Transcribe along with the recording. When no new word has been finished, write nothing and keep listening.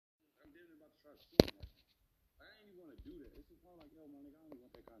start speaking that. I ain't even want to do that. It's just all like, yo, my nigga, I don't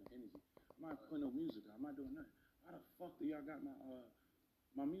want that kind of energy. I'm not putting no music out. I'm not doing nothing. Why the fuck do y'all got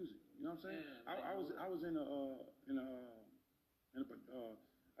my music? You know what I'm saying? I was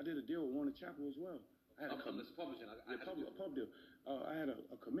I did a deal with Warner Chappell as well. I had a pub deal. I had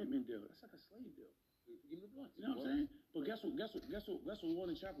a commitment deal. That's like a slave deal. Give me the blunt. You know what I'm saying? But guess what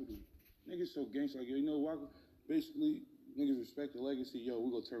Warner Chappell do? Niggas so gangster, like, yo, you know, Walker, basically, niggas respect the legacy. Yo, we're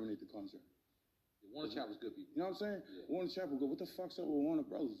gonna terminate the contract. Warner Chappell's good people. You know what I'm saying? Yeah. Warner Chappell go, what the fuck's up with Warner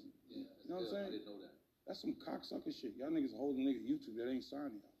Brothers? Yeah, you know what I'm saying? I didn't know that. That's some cocksucker shit. Y'all niggas holding nigga YouTube that ain't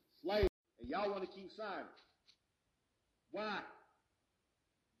signing y'all. Slave. And y'all want to keep signing. Why?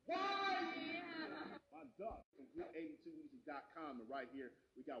 My dog from Group82Music.com, and right here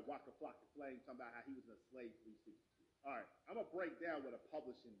we got Waka Flocka Flame talking about how he was a slave 360. All right, I'm gonna break down what a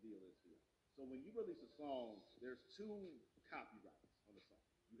publishing deal is here. So when you release a song, there's two copyrights on the song.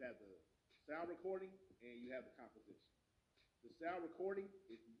 You have the sound recording and you have the composition. The sound recording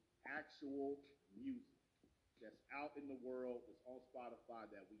is the actual music that's out in the world, that's on Spotify,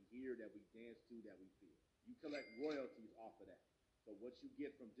 that we hear, that we dance to, that we feel. You collect royalties off of that. So what you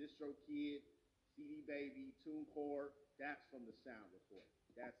get from DistroKid, CD Baby, TuneCore, that's from the sound recording.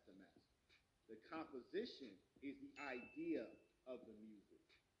 That's the master. The composition is the idea of the music,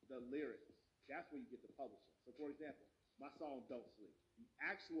 the lyrics. That's where you get the publishing. So for example, my song Don't Sleep. The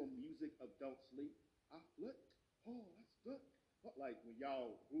actual music of Don't Sleep, I flip, oh, that's good. Like when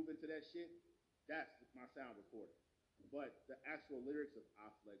y'all groove into that shit, that's my sound recording. But the actual lyrics of I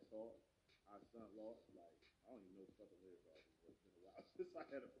Flex Hard, I Stunt Lost, like, I don't even know what the fucking lyrics are. It's been a while since I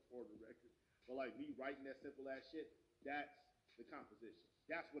had a performed record. But like me writing that simple ass shit, that's the composition.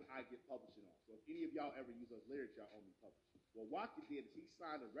 That's what I get publishing on. So if any of y'all ever use those lyrics, y'all owe me publishing. What Waka did is he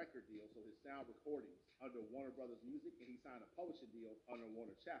signed a record deal, so his sound recordings under Warner Brothers Music, and he signed a publishing deal under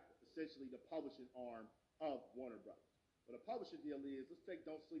Warner Chappell, essentially the publishing arm of Warner Brothers. What a publishing deal is, let's take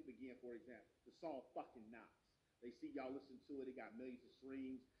Don't Sleep Again, for example. The song fucking knocks. They see y'all listen to it. It got millions of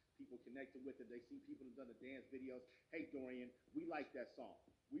streams. People connected with it. They see people who've done the dance videos. Hey, Dorian, we like that song.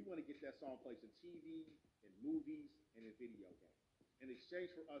 We want to get that song placed in TV, in movies, and in video games. In exchange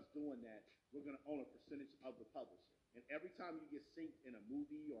for us doing that, we're going to own a percentage of the publishing. And every time you get synced in a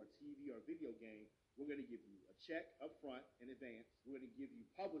movie or a TV or a video game, we're going to give you a check up front in advance. We're going to give you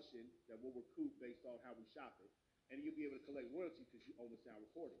publishing that will recoup based on how we shop it. And you'll be able to collect royalties because you own the sound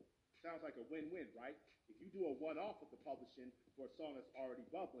recording. Sounds like a win-win, right? If you do a one-off with the publishing for a song that's already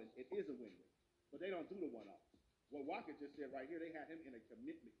bubbling, it is a win-win. But they don't do the one-offs. What Waka just said right here, they had him in a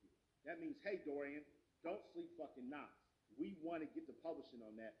commitment deal. That means, hey, Dorian, Don't Sleep fucking knocks. We want to get the publishing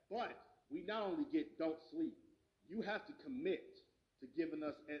on that. But we not only get Don't Sleep, you have to commit to giving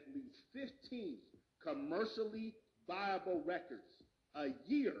us at least 15 commercially viable records a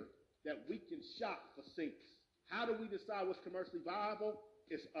year that we can shop for syncs. How do we decide what's commercially viable?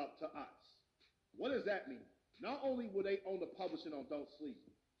 It's up to us. What does that mean? Not only will they own the publishing on Don't Sleep,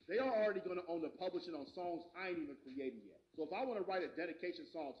 they are already going to own the publishing on songs I ain't even created yet. So if I want to write a dedication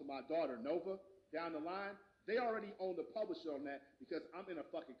song to my daughter, Nova, down the line, they already own the publisher on that because I'm in a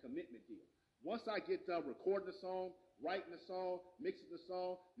fucking commitment deal. Once I get done recording the song, writing the song, mixing the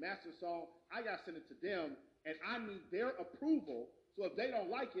song, mastering the song, I got to send it to them, and I need their approval. So if they don't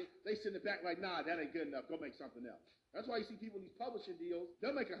like it, they send it back like, nah, that ain't good enough. Go make something else. That's why you see people in these publishing deals,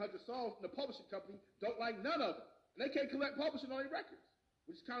 they'll make 100 songs, and the publishing company don't like none of them. And they can't collect publishing on their records,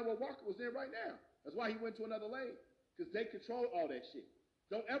 which is kind of what Walker was in right now. That's why he went to another lane, because they control all that shit.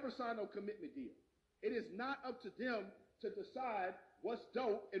 Don't ever sign no commitment deal. It is not up to them to decide what's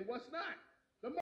dope and what's not.